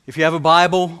If you have a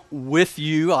Bible with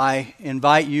you, I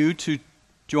invite you to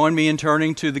join me in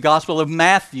turning to the Gospel of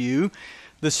Matthew,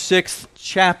 the 6th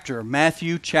chapter,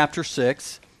 Matthew chapter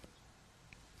 6.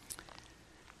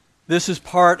 This is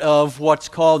part of what's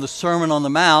called the Sermon on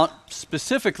the Mount.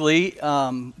 Specifically,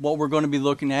 what we're going to be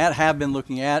looking at, have been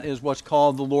looking at, is what's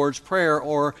called the Lord's Prayer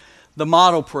or the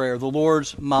model prayer, the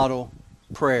Lord's model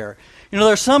prayer. You know,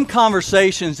 there's some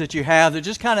conversations that you have that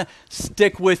just kind of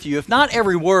stick with you. If not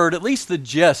every word, at least the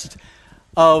gist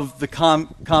of the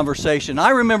conversation.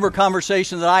 I remember a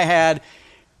conversation that I had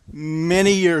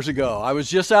many years ago. I was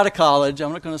just out of college.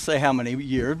 I'm not going to say how many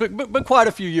years, but quite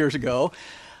a few years ago.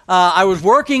 I was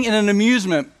working in an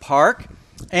amusement park,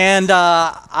 and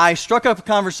I struck up a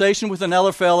conversation with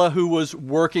another fella who was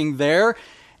working there,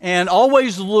 and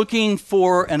always looking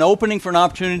for an opening for an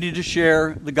opportunity to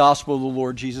share the gospel of the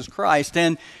Lord Jesus Christ.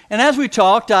 And as we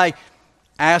talked, I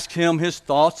asked him his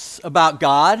thoughts about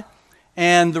God,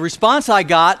 and the response I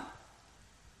got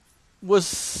was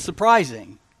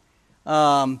surprising.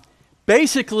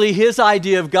 Basically, his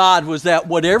idea of God was that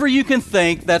whatever you can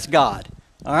think, that's God.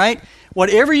 All right?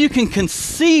 Whatever you can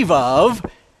conceive of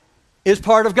is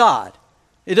part of God.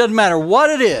 It doesn't matter what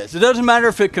it is. It doesn't matter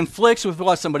if it conflicts with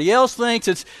what somebody else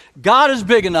thinks. God is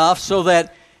big enough so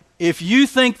that if you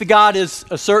think that God is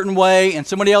a certain way and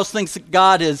somebody else thinks that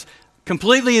God is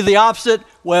completely the opposite,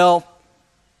 well,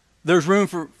 there's room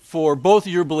for both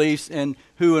of your beliefs in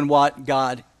who and what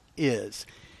God is.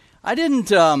 I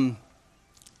didn't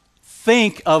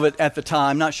think of it at the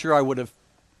time. Not sure I would have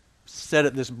said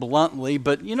it this bluntly,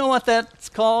 but you know what that's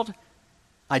called?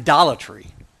 Idolatry.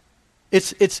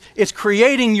 It's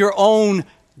creating your own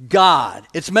God.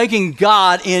 It's making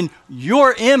God in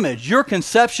your image, your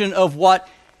conception of what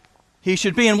he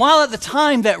should be. And while at the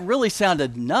time that really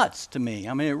sounded nuts to me,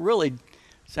 I mean, it really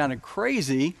sounded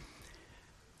crazy,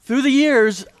 through the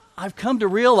years, I've come to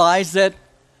realize that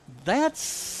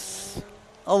that's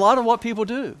a lot of what people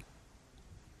do.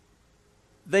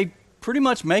 They pretty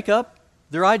much make up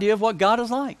their idea of what God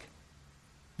is like.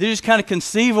 They just kind of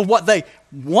conceive of what they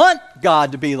want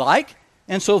God to be like,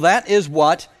 and so that is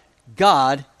what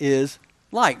God is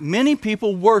like. Many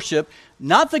people worship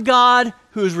not the God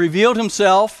who has revealed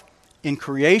himself in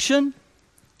creation,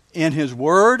 in his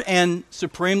word, and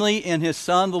supremely in his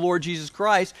Son, the Lord Jesus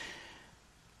Christ,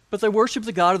 but they worship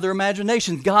the God of their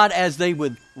imagination, God as they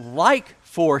would like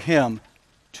for him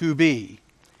to be.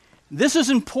 This is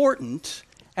important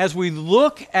as we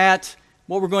look at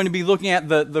what we're going to be looking at,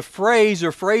 the phrase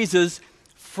or phrases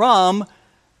from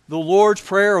the Lord's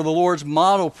Prayer or the Lord's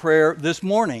model prayer this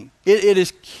morning. It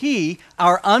is key,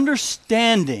 our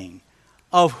understanding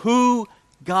of who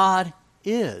God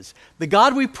is. The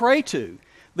God we pray to,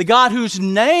 the God whose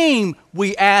name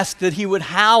we ask that he would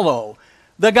hallow,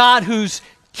 the God whose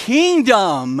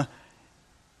kingdom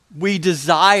we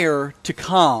desire to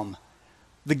come,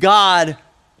 the God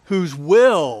whose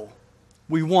will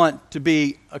we want to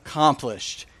be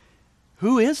accomplished.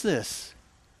 Who is this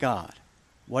God?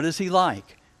 What is he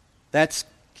like? That's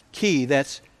key.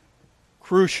 That's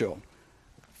crucial.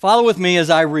 Follow with me as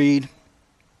I read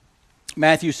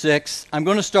Matthew 6. I'm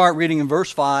going to start reading in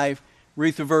verse 5,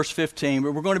 read through verse 15,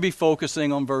 but we're going to be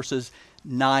focusing on verses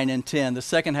 9 and 10, the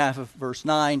second half of verse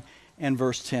 9 and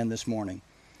verse 10 this morning.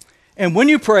 And when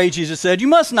you pray, Jesus said, you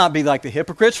must not be like the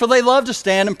hypocrites, for they love to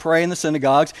stand and pray in the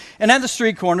synagogues and at the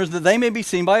street corners that they may be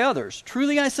seen by others.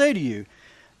 Truly I say to you,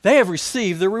 they have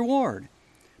received their reward.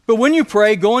 But when you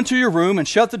pray, go into your room and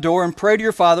shut the door and pray to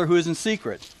your Father who is in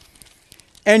secret.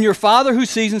 And your Father who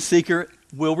sees in secret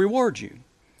will reward you.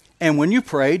 And when you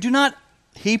pray, do not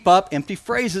heap up empty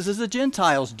phrases as the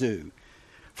Gentiles do,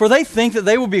 for they think that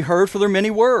they will be heard for their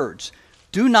many words.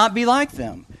 Do not be like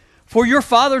them, for your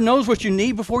Father knows what you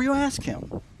need before you ask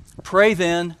him. Pray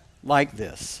then like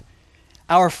this: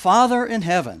 Our Father in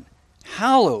heaven,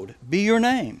 hallowed be your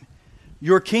name.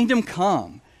 Your kingdom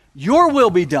come. Your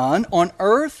will be done on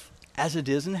earth as it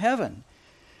is in heaven.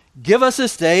 Give us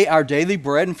this day our daily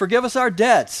bread, and forgive us our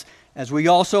debts, as we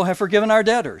also have forgiven our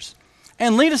debtors.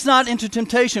 And lead us not into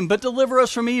temptation, but deliver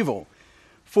us from evil.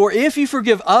 For if you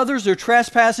forgive others their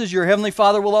trespasses, your heavenly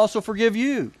Father will also forgive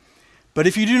you. But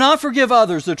if you do not forgive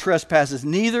others their trespasses,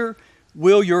 neither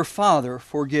will your Father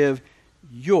forgive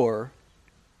your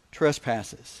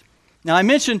trespasses. Now, I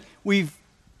mentioned we've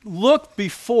looked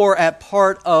before at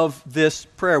part of this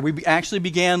prayer. We actually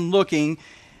began looking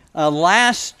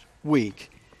last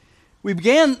week.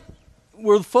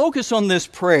 We're focused on this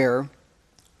prayer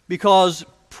because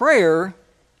prayer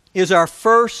is our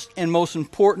first and most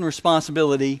important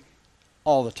responsibility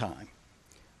all the time.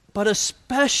 But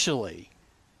especially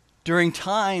during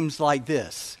times like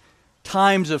this,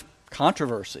 times of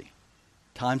controversy,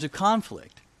 times of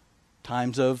conflict,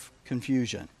 times of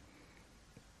confusion.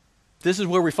 This is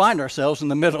where we find ourselves in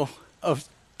the middle of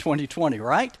 2020,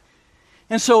 right?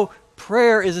 And so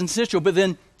prayer is essential, but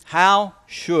then how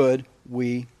should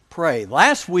we pray?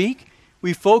 Last week,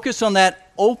 we focused on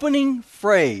that opening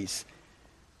phrase,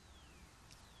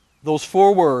 those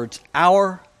 4 words,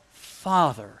 our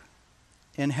Father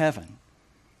in heaven.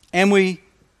 And we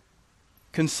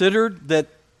considered that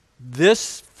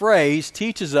this phrase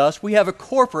teaches us we have a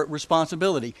corporate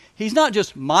responsibility. He's not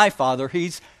just my Father,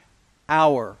 He's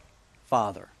our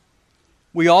Father.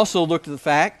 We also looked at the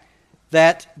fact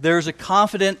that there's a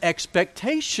confident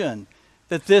expectation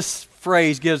that this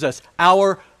phrase gives us.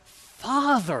 Our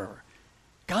Father.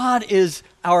 God is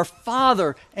our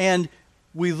Father. And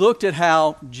we looked at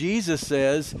how Jesus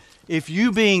says, if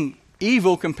you being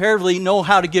evil comparatively know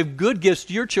how to give good gifts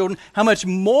to your children, how much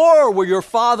more will your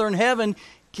Father in heaven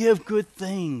give good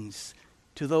things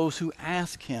to those who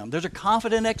ask Him? There's a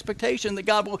confident expectation that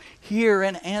God will hear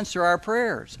and answer our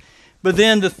prayers. But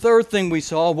then the third thing we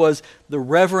saw was the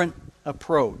reverent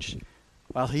approach.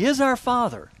 While He is our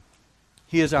Father,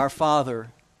 He is our Father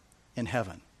in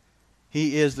heaven.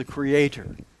 He is the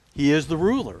Creator. He is the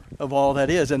ruler of all that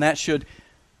is, and that should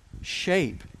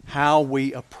shape how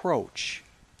we approach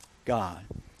God.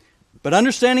 But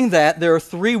understanding that, there are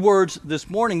 3 words this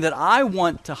morning that I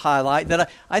want to highlight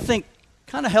that I think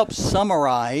kind of help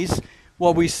summarize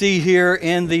what we see here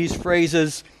in these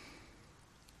phrases.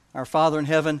 Our Father in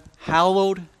heaven,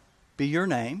 hallowed be your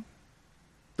name.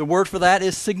 The word for that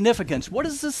is significance. What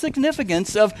is the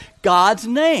significance of God's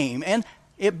name and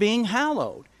it being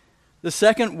hallowed? The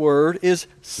second word is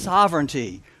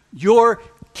sovereignty. Your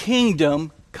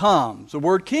kingdom comes. The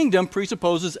word kingdom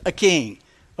presupposes a king,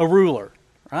 a ruler,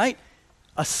 right?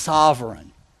 A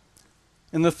sovereign.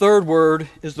 And the third word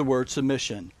is the word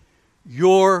submission.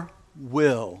 Your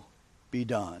will be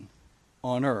done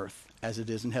on earth as it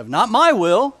is in heaven. Not my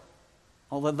will,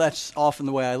 although that's often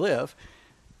the way I live,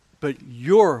 but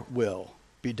your will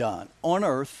be done on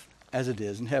earth as it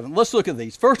is in heaven. Let's look at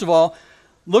these. First of all,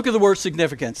 look at the word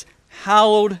significance.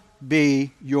 Hallowed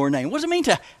be your name. What does it mean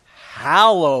to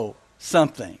hallow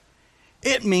something?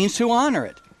 It means to honor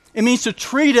it. It means to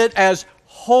treat it as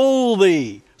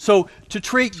holy. So to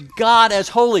treat God as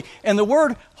holy. And the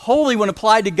word holy when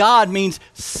applied to God means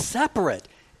separate.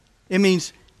 It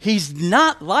means He's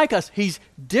not like us. He's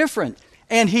different.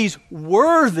 And He's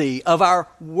worthy of our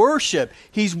worship.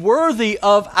 He's worthy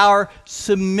of our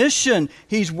submission.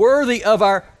 He's worthy of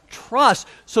our trust.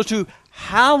 So to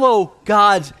hallow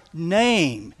God's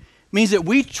name means that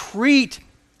we treat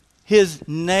His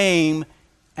name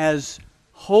as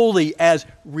holy, as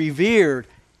revered.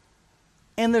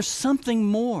 And there's something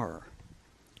more.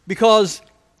 Because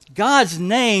God's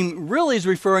name really is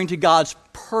referring to God's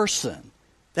person.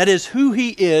 That is who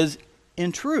He is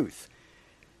in truth.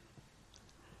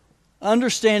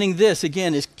 Understanding this,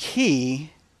 again, is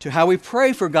key to how we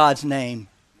pray for God's name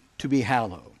to be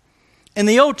hallowed. In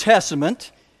the Old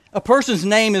Testament, a person's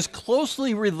name is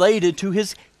closely related to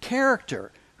his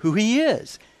character, who he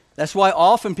is. That's why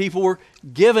often people were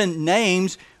given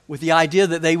names with the idea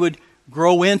that they would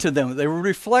grow into them, that they would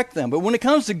reflect them. But when it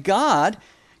comes to God,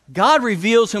 God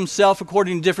reveals Himself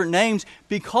according to different names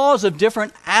because of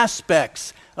different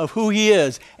aspects of who He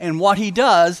is and what He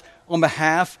does on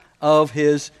behalf of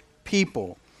His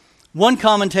people. One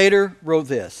commentator wrote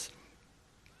this: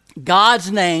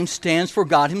 God's name stands for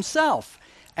God Himself,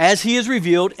 as He is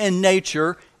revealed in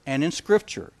nature and in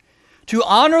Scripture. To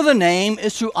honor the name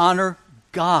is to honor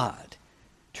God,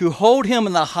 to hold Him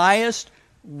in the highest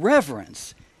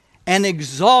reverence, and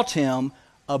exalt Him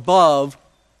above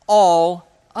all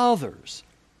others.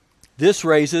 This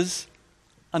raises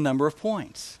a number of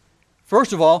points.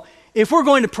 First of all, if we're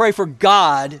going to pray for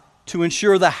God to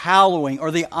ensure the hallowing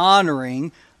or the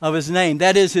honoring of His name,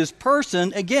 that is His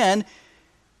person, again,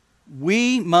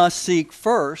 we must seek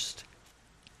first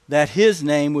that His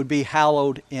name would be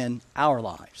hallowed in our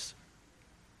lives.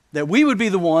 That we would be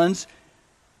the ones,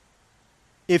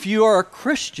 if you are a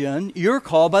Christian, you're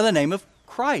called by the name of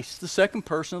Christ, the second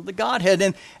person of the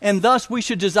Godhead. And thus we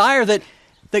should desire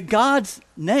that God's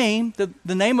name,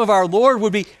 the name of our Lord,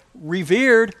 would be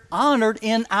revered, honored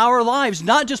in our lives,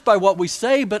 not just by what we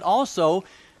say, but also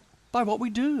by what we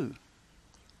do,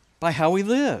 by how we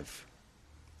live.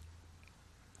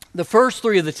 The first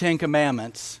 3 of the 10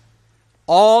 Commandments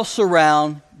all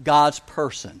surround God's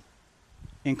person,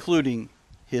 including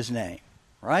His name,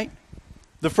 right?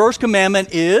 The first commandment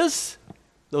is,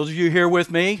 those of you here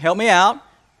with me, help me out.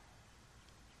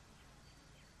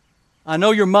 I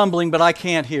know you're mumbling, but I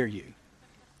can't hear you.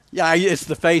 Yeah, it's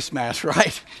the face mask,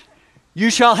 right? You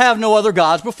shall have no other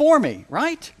gods before me,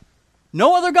 right?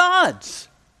 No other gods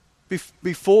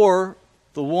before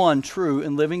the one true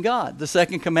and living God. The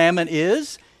second commandment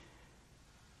is,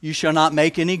 you shall not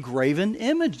make any graven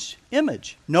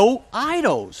image. No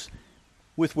idols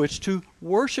with which to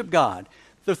worship God.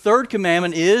 The third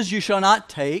commandment is, you shall not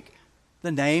take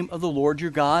the name of the Lord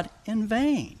your God in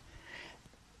vain.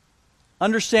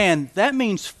 Understand, that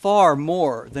means far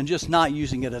more than just not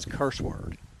using it as a curse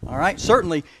word. All right?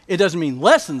 Certainly, it doesn't mean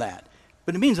less than that,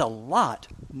 but it means a lot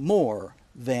more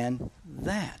than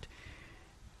that.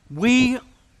 We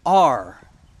are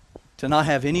to not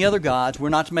have any other gods, we're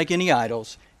not to make any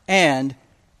idols, and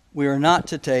we are not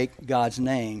to take God's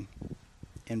name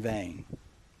in vain.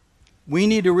 We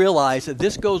need to realize that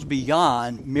this goes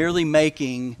beyond merely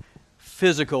making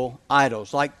physical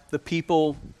idols, like the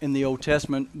people in the Old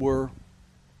Testament were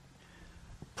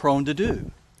prone to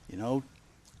do. You know,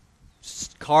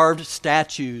 carved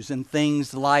statues and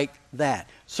things like that.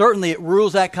 Certainly it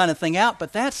rules that kind of thing out,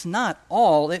 but that's not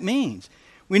all it means.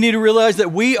 We need to realize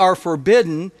that we are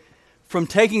forbidden from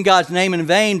taking God's name in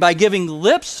vain by giving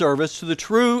lip service to the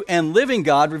true and living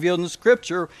God revealed in the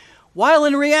Scripture, while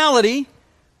in reality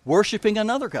worshiping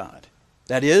another God.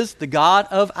 That is, the God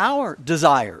of our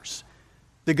desires,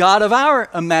 the God of our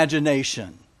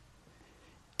imagination.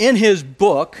 In his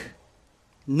book,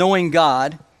 Knowing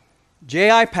God,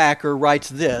 J.I. Packer writes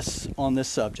this on this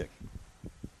subject.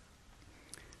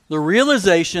 The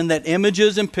realization that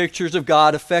images and pictures of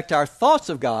God affect our thoughts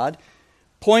of God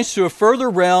points to a further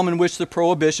realm in which the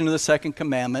prohibition of the second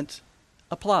commandment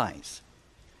applies.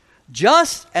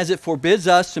 Just as it forbids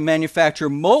us to manufacture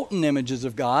molten images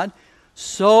of God,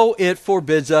 so it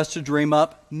forbids us to dream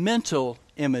up mental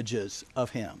images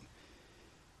of Him.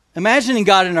 Imagining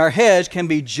God in our heads can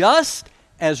be just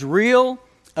as real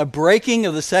a breaking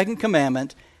of the second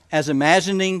commandment as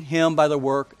imagining Him by the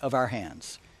work of our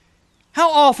hands. How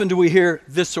often do we hear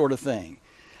this sort of thing?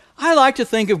 I like to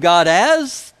think of God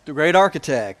as the great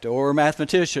architect or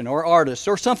mathematician or artist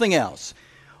or something else.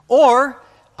 Or,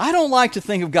 I don't like to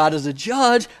think of God as a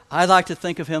judge. I like to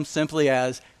think of Him simply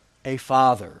as a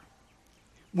father.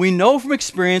 We know from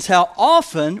experience how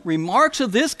often remarks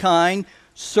of this kind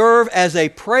serve as a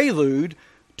prelude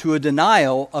to a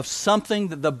denial of something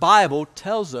that the Bible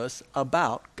tells us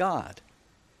about God.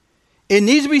 It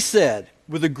needs to be said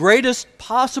with the greatest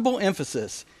possible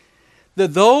emphasis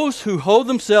that those who hold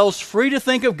themselves free to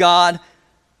think of God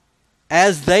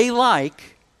as they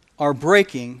like are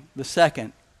breaking the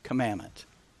second commandment.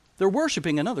 They're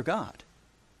worshiping another God.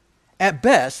 At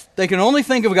best, they can only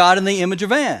think of God in the image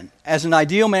of man, as an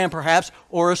ideal man perhaps,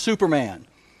 or a superman.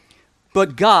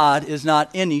 But God is not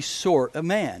any sort of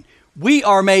man. We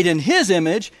are made in His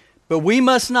image, but we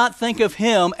must not think of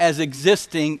Him as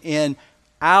existing in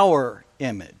our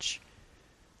image.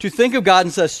 To think of God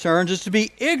in such terms is to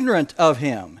be ignorant of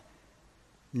Him,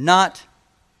 not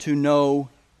to know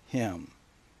Him.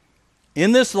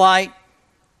 In this light,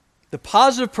 the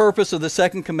positive purpose of the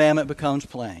second commandment becomes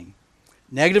plain.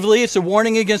 Negatively, it's a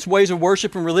warning against ways of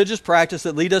worship and religious practice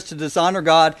that lead us to dishonor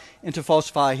God and to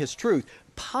falsify His truth.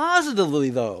 Positively,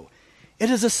 though, it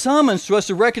is a summons to us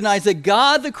to recognize that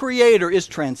God the Creator is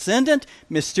transcendent,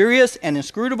 mysterious, and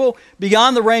inscrutable,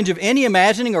 beyond the range of any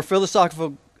imagining or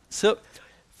philosophical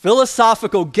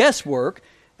guesswork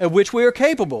of which we are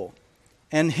capable,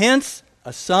 and hence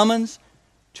a summons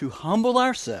to humble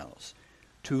ourselves,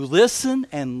 to listen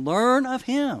and learn of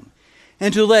Him,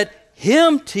 and to let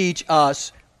Him teach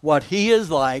us what He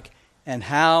is like and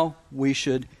how we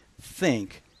should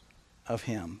think of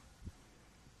Him.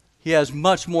 He has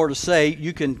much more to say.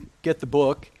 You can get the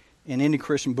book in any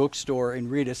Christian bookstore and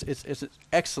read it. It's an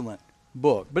excellent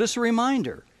book. But it's a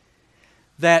reminder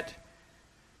that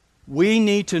we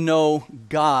need to know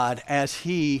God as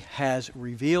He has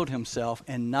revealed Himself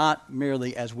and not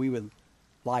merely as we would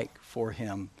like for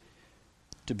Him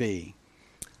to be.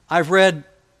 I've read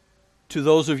to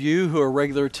those of you who are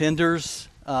regular attenders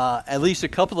at least a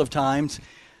couple of times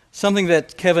something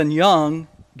that Kevin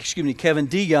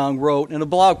D. Young wrote in a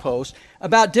blog post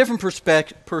about different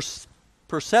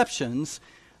perceptions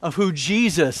of who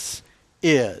Jesus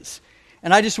is.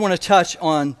 And I just want to touch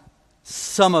on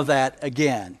some of that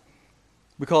again,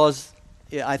 because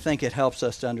I think it helps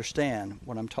us to understand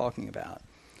what I'm talking about.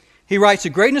 He writes, the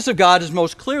greatness of God is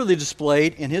most clearly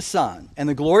displayed in His Son, and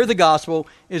the glory of the gospel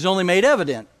is only made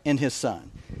evident in His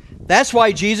Son. That's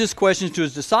why Jesus' questions to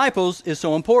His disciples is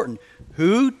so important.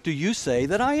 Who do you say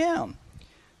that I am?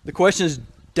 The question is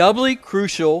doubly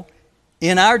crucial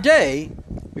in our day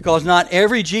because not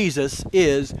every Jesus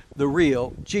is the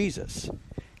real Jesus.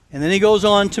 And then he goes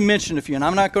on to mention a few,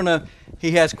 and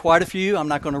he has quite a few. I'm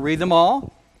not going to read them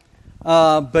all.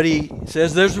 But he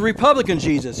says there's the Republican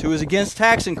Jesus who is against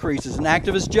tax increases and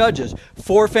activist judges,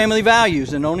 for family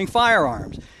values and owning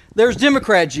firearms. There's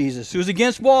Democrat Jesus who is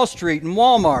against Wall Street and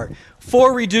Walmart,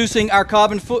 for reducing our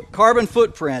carbon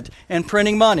footprint and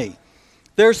printing money.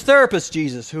 There's therapist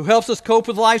Jesus who helps us cope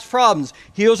with life's problems,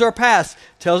 heals our past,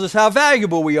 tells us how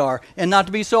valuable we are and not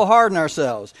to be so hard on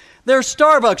ourselves. There's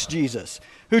Starbucks Jesus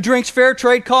who drinks fair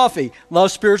trade coffee,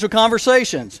 loves spiritual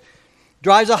conversations,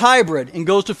 drives a hybrid, and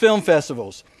goes to film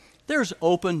festivals. There's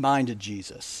open-minded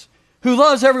Jesus who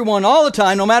loves everyone all the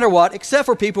time, no matter what, except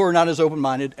for people who are not as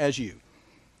open-minded as you.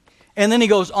 And then he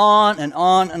goes on and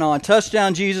on and on.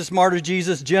 Touchdown Jesus, martyr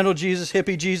Jesus, gentle Jesus,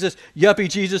 hippie Jesus, yuppie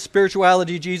Jesus,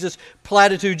 spirituality Jesus,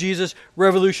 platitude Jesus,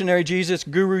 revolutionary Jesus,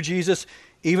 guru Jesus,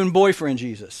 even boyfriend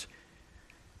Jesus.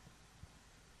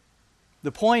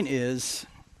 The point is,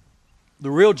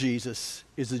 the real Jesus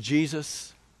is the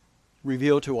Jesus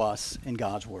revealed to us in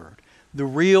God's Word. The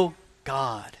real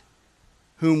God,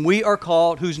 whom we are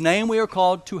called, whose name we are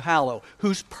called to hallow,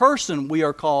 whose person we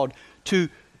are called to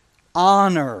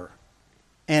honor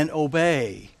and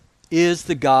obey, is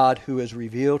the God who has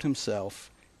revealed himself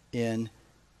in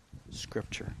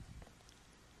Scripture.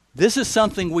 This is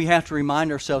something we have to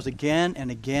remind ourselves again and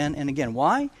again and again.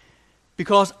 Why?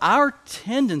 Because our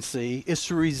tendency is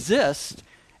to resist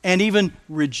and even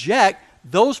reject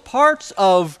those parts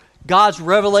of God's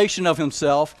revelation of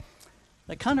himself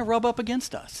that kind of rub up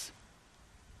against us,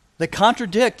 that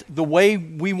contradict the way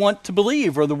we want to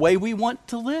believe or the way we want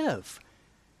to live.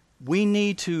 We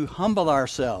need to humble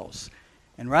ourselves,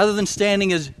 and rather than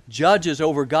standing as judges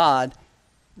over God,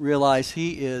 realize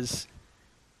he is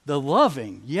the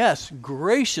loving, yes,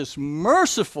 gracious,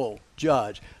 merciful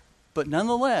judge, but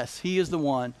nonetheless, he is the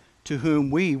one to whom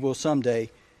we will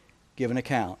someday give an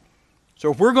account.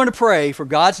 So if we're going to pray for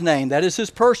God's name, that is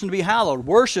his person, to be hallowed,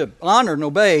 worshiped, honored, and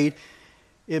obeyed,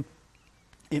 it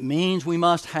means we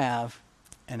must have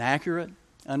an accurate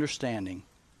understanding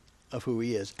of who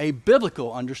he is, a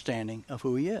biblical understanding of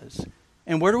who he is.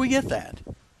 And where do we get that?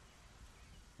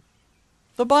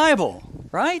 The Bible,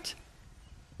 right?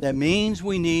 That means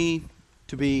we need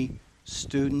to be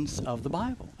students of the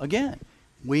Bible. Again,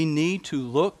 we need to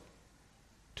look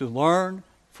to learn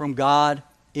from God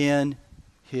in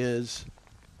his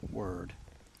Word.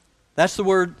 That's the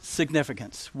word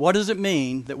significance. What does it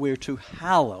mean that we're to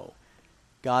hallow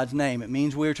God's name? It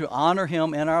means we're to honor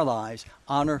him in our lives,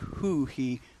 honor who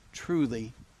he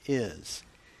truly is.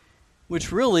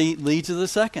 Which really leads to the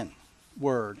second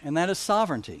word, and that is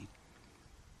sovereignty.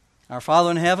 Our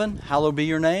Father in heaven, hallowed be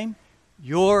your name.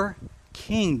 Your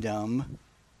kingdom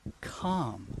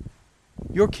come.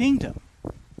 Your kingdom.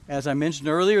 As I mentioned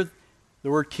earlier, the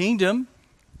word kingdom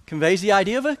conveys the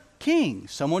idea of a king,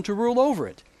 someone to rule over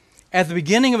it. At the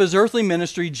beginning of his earthly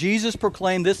ministry, Jesus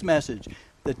proclaimed this message: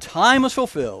 the time is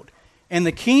fulfilled, and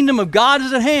the kingdom of God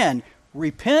is at hand.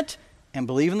 Repent and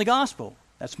believe in the gospel.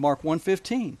 That's Mark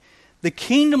 1:15. The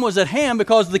kingdom was at hand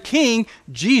because the king,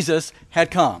 Jesus,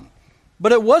 had come.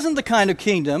 But it wasn't the kind of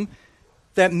kingdom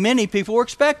that many people were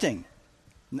expecting.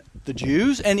 The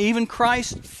Jews and even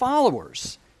Christ's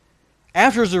followers.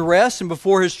 After his arrest and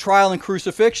before his trial and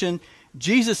crucifixion,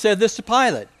 Jesus said this to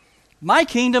Pilate: my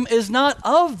kingdom is not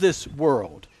of this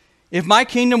world. If my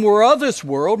kingdom were of this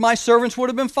world, my servants would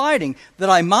have been fighting, that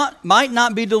I might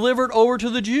not be delivered over to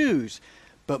the Jews.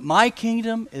 But my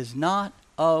kingdom is not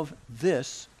of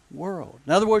this world.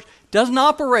 In other words, it doesn't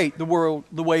operate the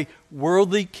way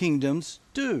worldly kingdoms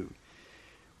do.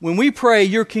 When we pray,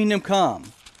 your kingdom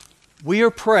come, we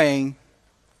are praying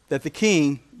that the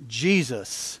King,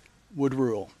 Jesus, would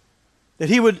rule. That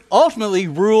he would ultimately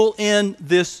rule in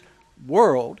this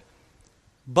world,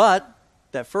 but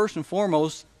that first and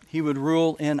foremost, he would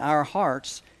rule in our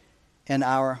hearts and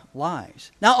our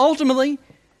lives. Now, ultimately,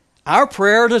 our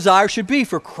prayer desire should be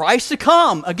for Christ to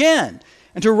come again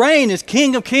and to reign as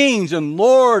King of Kings and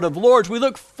Lord of Lords. We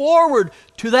look forward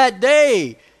to that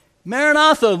day.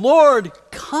 Maranatha, Lord,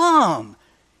 come.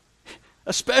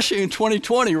 Especially in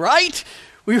 2020, right?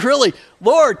 We really,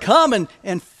 Lord, come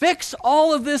and fix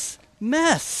all of this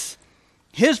mess.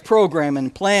 His program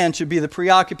and plan should be the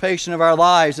preoccupation of our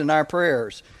lives and our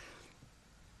prayers.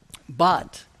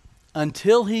 But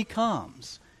until he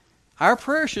comes, our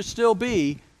prayer should still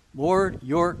be, Lord,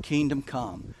 your kingdom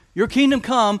come. Your kingdom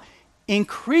come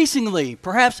increasingly,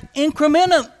 perhaps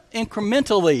incrementally,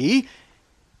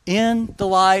 in the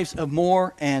lives of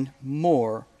more and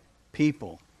more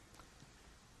people.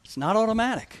 It's not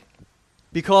automatic,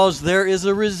 because there is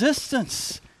a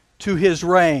resistance to his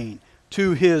reign,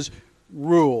 to his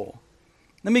rule.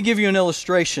 Let me give you an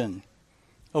illustration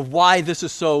of why this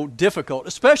is so difficult,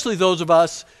 especially those of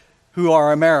us who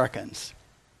are Americans.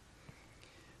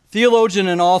 Theologian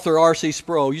and author R.C.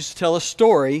 Sproul used to tell a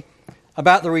story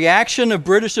about the reaction of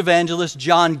British evangelist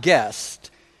John Guest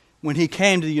when he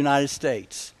came to the United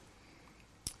States.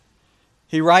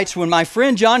 He writes, when my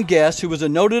friend John Guest, who was a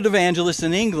noted evangelist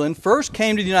in England, first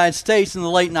came to the United States in the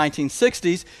late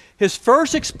 1960s, his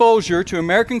first exposure to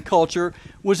American culture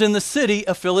was in the city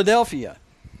of Philadelphia.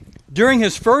 During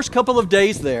his first couple of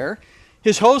days there,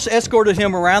 his host escorted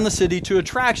him around the city to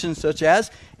attractions such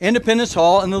as Independence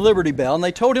Hall and the Liberty Bell, and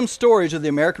they told him stories of the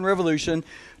American Revolution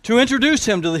to introduce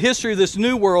him to the history of this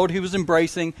new world he was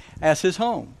embracing as his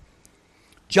home.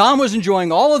 John was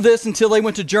enjoying all of this until they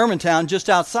went to Germantown, just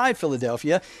outside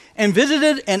Philadelphia, and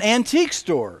visited an antique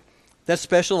store that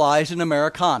specialized in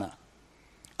Americana.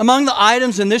 Among the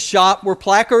items in this shop were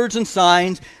placards and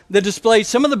signs that displayed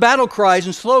some of the battle cries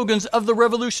and slogans of the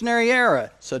Revolutionary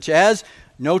era, such as,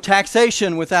 "No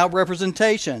taxation without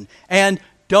representation," and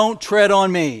 "Don't tread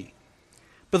on me."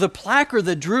 But the placard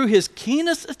that drew his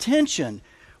keenest attention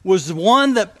was the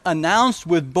one that announced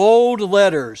with bold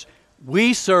letters,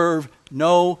 "We serve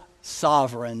no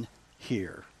sovereign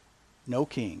here, no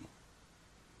king."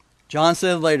 John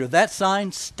said later, that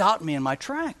sign stopped me in my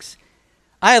tracks.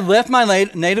 I had left my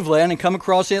native land and come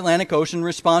across the Atlantic Ocean in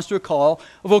response to a call,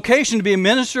 a vocation to be a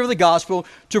minister of the gospel,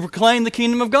 to proclaim the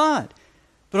kingdom of God.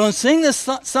 But on seeing this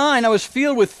sign, I was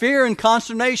filled with fear and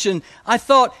consternation. I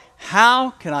thought, how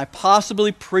can I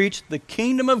possibly preach the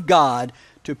kingdom of God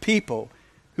to people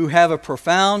who have a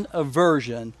profound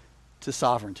aversion to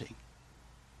sovereignty?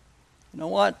 You know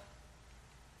what?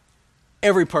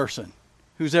 Every person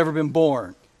who's ever been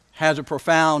born has a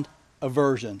profound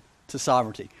aversion to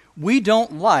sovereignty. We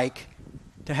don't like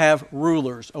to have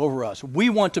rulers over us. We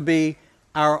want to be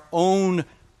our own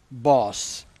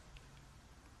boss.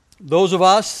 Those of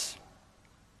us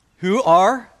who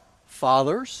are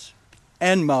fathers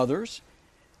and mothers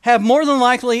have more than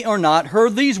likely or not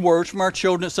heard these words from our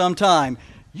children at some time.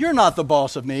 "You're not the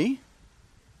boss of me."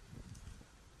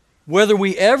 Whether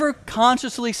we ever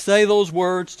consciously say those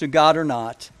words to God or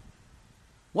not,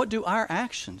 what do our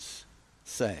actions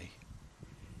say?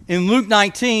 In Luke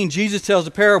 19, Jesus tells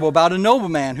a parable about a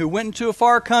nobleman who went into a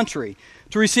far country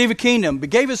to receive a kingdom, but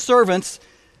gave his servants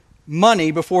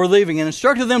money before leaving and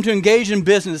instructed them to engage in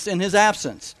business in his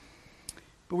absence.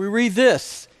 But we read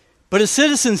this, "But his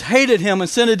citizens hated him and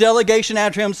sent a delegation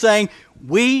after him, saying,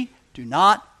 'We do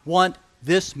not want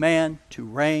this man to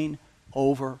reign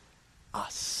over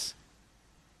us.'"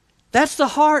 That's the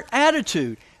heart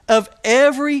attitude of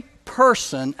every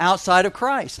person outside of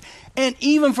Christ. And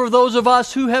even for those of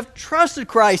us who have trusted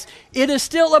Christ, it is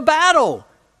still a battle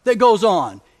that goes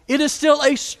on. It is still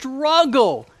a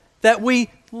struggle that we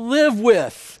live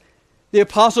with. The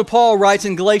Apostle Paul writes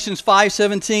in Galatians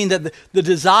 5:17 that the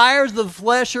desires of the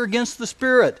flesh are against the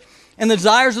Spirit, and the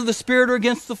desires of the Spirit are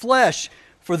against the flesh,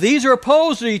 for these are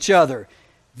opposed to each other.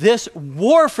 This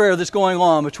warfare that's going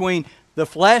on between the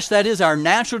flesh, that is our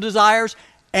natural desires,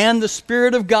 and the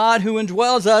Spirit of God who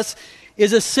indwells us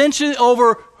is essentially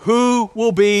over who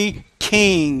will be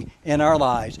king in our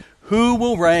lives, who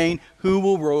will reign, who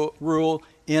will rule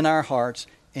in our hearts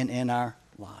and in our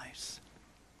lives.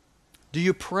 Do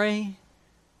you pray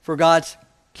for God's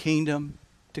kingdom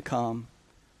to come,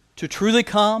 to truly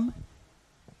come,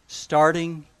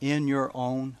 starting in your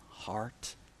own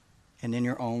heart and in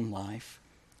your own life?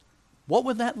 What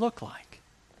would that look like?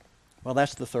 Well,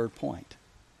 that's the third point.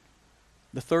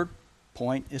 The third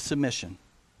point is submission.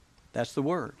 That's the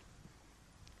word.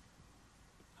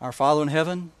 Our Father in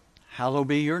heaven, hallowed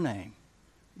be your name.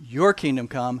 Your kingdom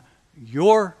come,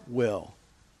 your will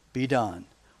be done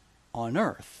on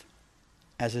earth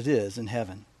as it is in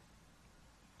heaven.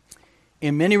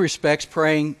 In many respects,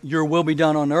 praying your will be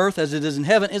done on earth as it is in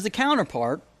heaven is the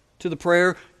counterpart to the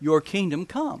prayer, your kingdom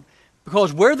come.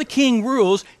 Because where the king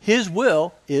rules, his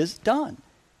will is done.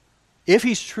 If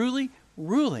he's truly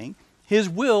ruling, his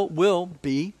will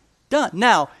be done.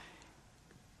 Now,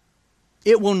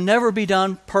 it will never be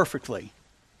done perfectly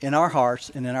in our hearts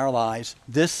and in our lives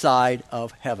this side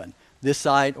of heaven, this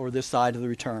side of the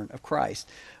return of Christ.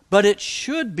 But it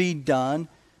should be done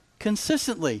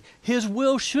consistently. His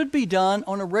will should be done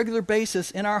on a regular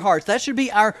basis in our hearts. That should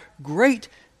be our great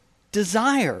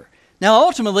desire. Now,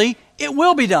 ultimately, it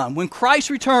will be done when Christ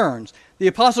returns. The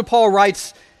Apostle Paul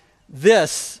writes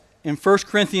this in 1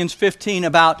 Corinthians 15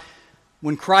 about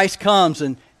when Christ comes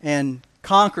and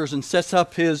conquers and sets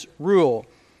up his rule.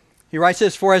 He writes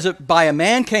this, "For as by a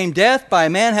man came death, by a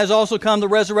man has also come the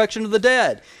resurrection of the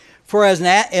dead. For as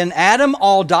in Adam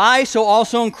all die, so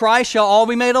also in Christ shall all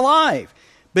be made alive,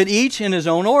 but each in his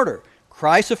own order.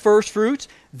 Christ the first fruits,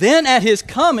 then at his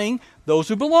coming, those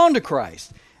who belong to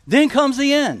Christ. Then comes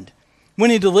the end. When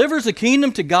he delivers the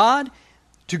kingdom to God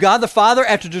the Father,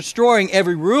 after destroying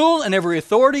every rule and every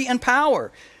authority and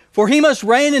power. For he must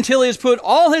reign until he has put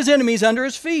all his enemies under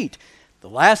his feet. The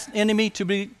last enemy to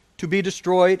be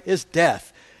destroyed is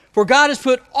death. For God has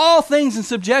put all things in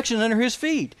subjection under his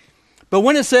feet. But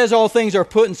when it says all things are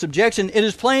put in subjection, it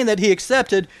is plain that he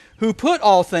accepted who put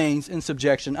all things in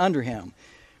subjection under him.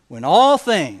 When all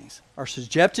things are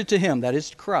subjected to him, that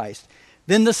is Christ,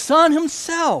 then the Son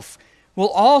himself will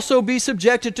also be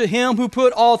subjected to him who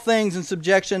put all things in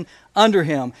subjection under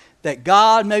him, that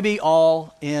God may be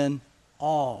all in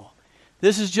all.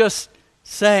 This is just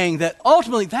saying that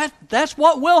ultimately that's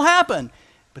what will happen.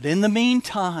 But in the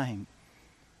meantime,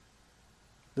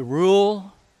 the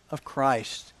rule of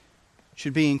Christ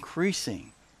should be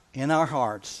increasing in our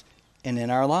hearts and in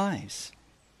our lives.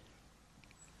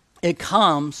 It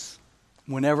comes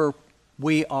whenever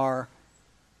we are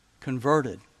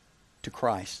converted to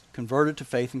Christ, converted to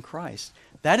faith in Christ.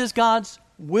 That is God's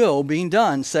will being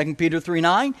done. 2 Peter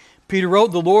 3:9, Peter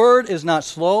wrote, "The Lord is not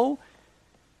slow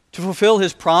to fulfill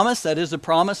his promise," that is the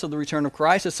promise of the return of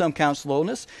Christ, as some count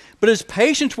slowness, "but is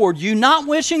patient toward you, not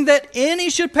wishing that any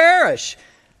should perish,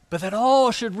 but that all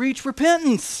should reach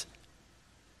repentance."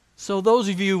 So those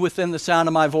of you within the sound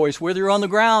of my voice, whether you're on the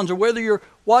grounds or whether you're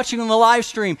watching on the live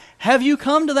stream, have you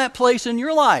come to that place in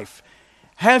your life?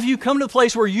 Have you come to the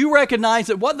place where you recognize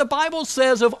that what the Bible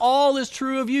says of all is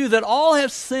true of you, that all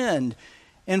have sinned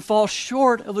and fall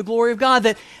short of the glory of God,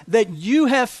 that you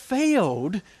have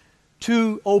failed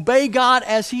to obey God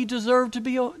as he deserves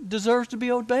to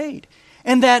be obeyed,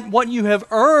 and that what you have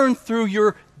earned through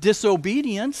your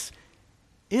disobedience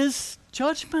is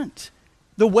judgment?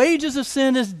 The wages of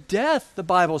sin is death, the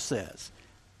Bible says.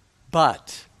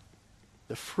 But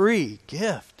the free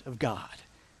gift of God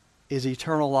is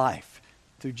eternal life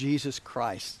through Jesus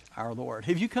Christ our Lord.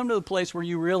 Have you come to the place where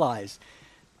you realize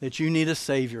that you need a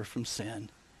Savior from sin?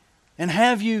 And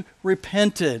have you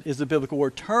repented, is the biblical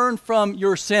word, turned from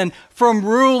your sin, from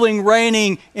ruling,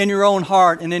 reigning in your own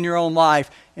heart and in your own life,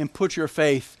 and put your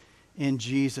faith in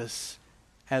Jesus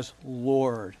as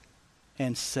Lord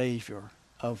and Savior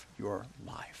of your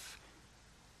life?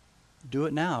 Do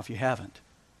it now if you haven't.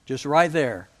 Just right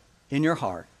there in your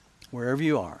heart, wherever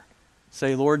you are.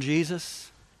 Say, "Lord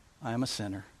Jesus, I am a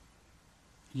sinner.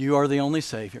 You are the only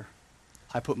Savior.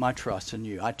 I put my trust in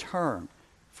you. I turn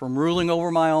from ruling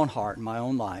over my own heart and my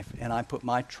own life, and I put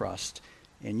my trust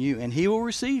in you." And he will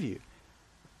receive you.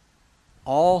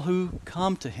 All who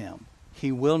come to him,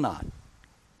 he will not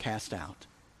cast out.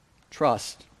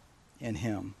 Trust in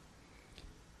him.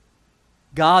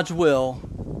 God's will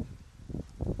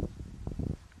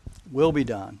be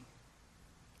done.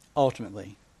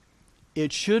 Ultimately,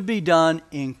 it should be done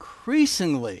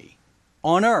increasingly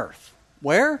on earth.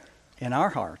 Where? In our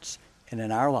hearts and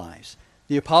in our lives.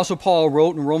 The Apostle Paul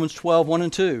wrote in Romans 12:1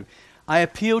 and 2, "I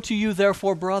appeal to you,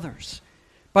 therefore, brothers,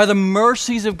 by the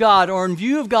mercies of God," or in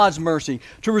view of God's mercy,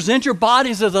 "to present your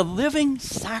bodies as a living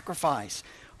sacrifice,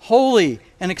 holy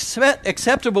and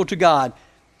acceptable to God,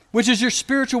 which is your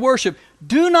spiritual worship.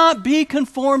 Do not be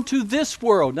conformed to this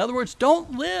world." In other words,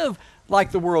 don't live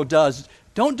like the world does.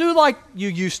 Don't do like you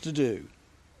used to do.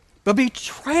 But be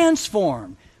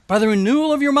transformed by the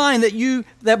renewal of your mind,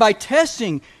 that by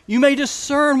testing you may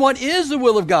discern what is the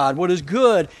will of God, what is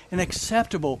good and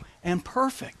acceptable and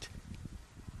perfect.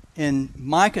 In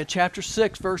Micah chapter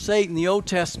 6, verse 8 in the Old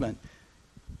Testament,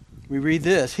 we read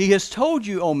this, "He has told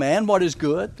you, O man, what is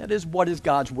good," that is, what is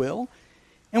God's will.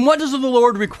 "And what does the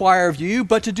Lord require of you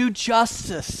but to do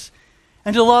justice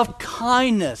and to love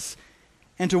kindness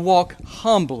and to walk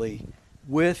humbly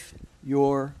with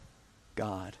your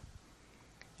God."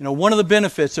 You know, one of the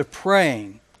benefits of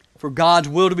praying for God's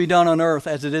will to be done on earth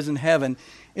as it is in heaven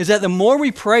is that the more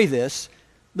we pray this,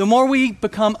 the more we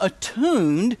become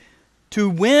attuned to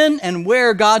when and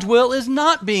where God's will is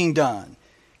not being done.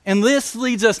 And this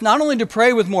leads us not only to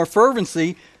pray with more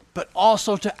fervency, but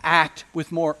also to act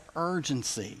with more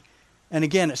urgency. And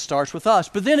again, it starts with us,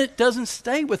 but then it doesn't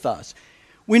stay with us.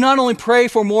 We not only pray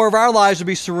for more of our lives to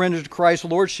be surrendered to Christ's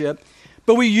lordship,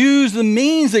 but we use the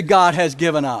means that God has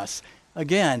given us.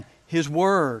 Again, his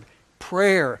word,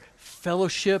 prayer,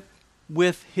 fellowship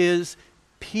with his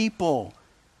people.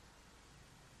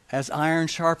 As iron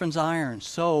sharpens iron,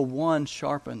 so one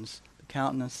sharpens the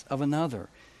countenance of another.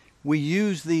 We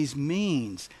use these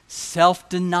means,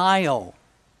 self-denial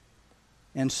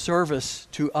and service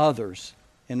to others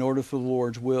in order for the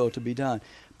Lord's will to be done.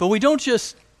 But we don't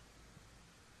just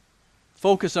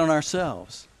focus on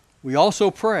ourselves. We also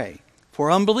pray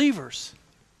for unbelievers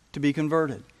to be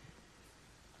converted.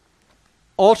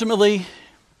 Ultimately,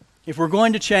 if we're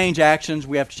going to change actions,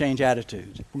 we have to change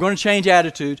attitudes. If we're going to change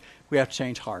attitudes, we have to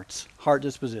change hearts, heart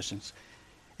dispositions.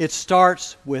 It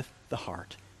starts with the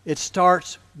heart. It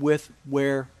starts with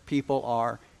where people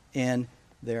are in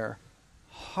their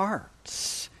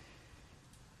hearts.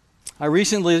 I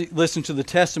recently listened to the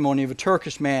testimony of a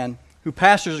Turkish man who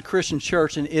pastors a Christian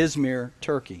church in Izmir,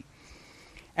 Turkey.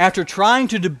 After trying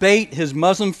to debate his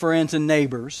Muslim friends and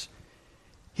neighbors,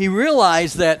 he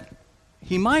realized that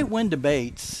he might win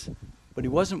debates, but he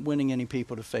wasn't winning any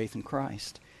people to faith in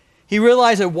Christ. He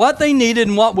realized that what they needed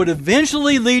and what would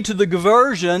eventually lead to the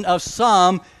conversion of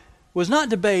some was not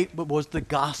debate, but was the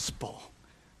gospel,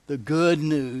 the good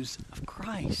news of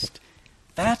Christ.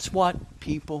 That's what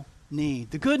people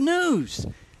need, the good news.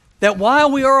 That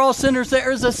while we are all sinners,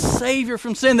 there is a Savior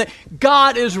from sin, that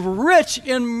God is rich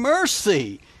in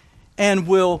mercy and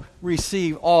will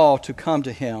receive all to come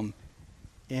to Him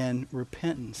in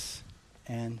repentance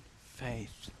and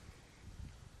faith.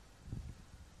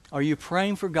 Are you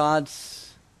praying for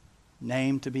God's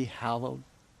name to be hallowed,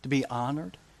 to be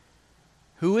honored?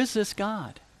 Who is this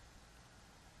God?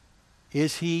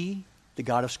 Is He the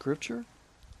God of Scripture?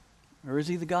 Or is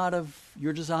He the God of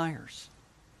your desires?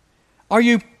 Are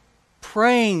you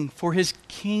praying for His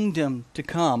kingdom to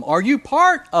come? Are you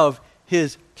part of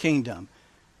His kingdom?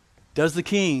 Does the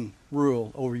King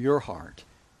rule over your heart,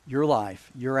 your life,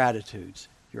 your attitudes,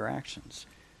 your actions?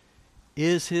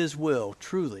 Is His will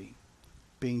truly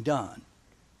being done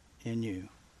in you?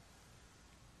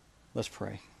 Let's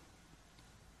pray.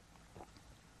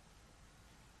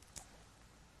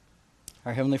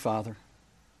 Our Heavenly Father,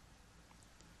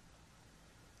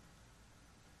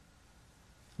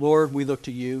 Lord, we look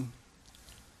to You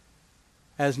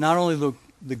as not only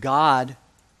the God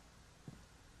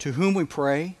to whom we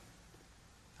pray,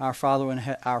 our Father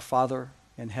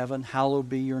in heaven, hallowed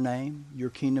be Your name,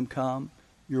 Your kingdom come,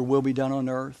 Your will be done on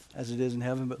earth as it is in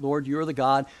heaven. But Lord, You're the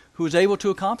God who is able to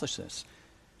accomplish this.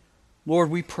 Lord,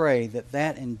 we pray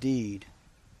that indeed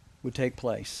would take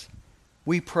place.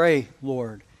 We pray,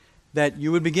 Lord, that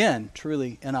You would begin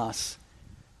truly in us,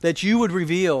 that You would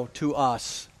reveal to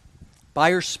us by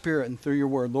Your Spirit and through Your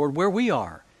Word, Lord, where we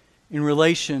are in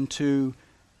relation to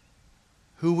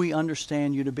who we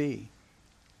understand You to be,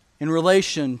 in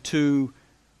relation to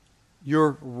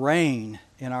Your reign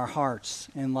in our hearts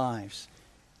and lives,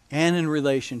 and in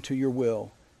relation to Your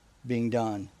will being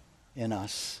done in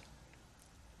us.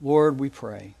 Lord, we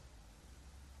pray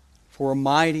for a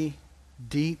mighty,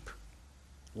 deep,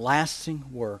 lasting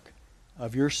work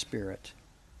of Your Spirit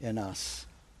in us.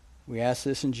 We ask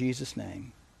this in Jesus'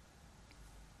 name.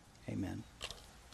 Amen.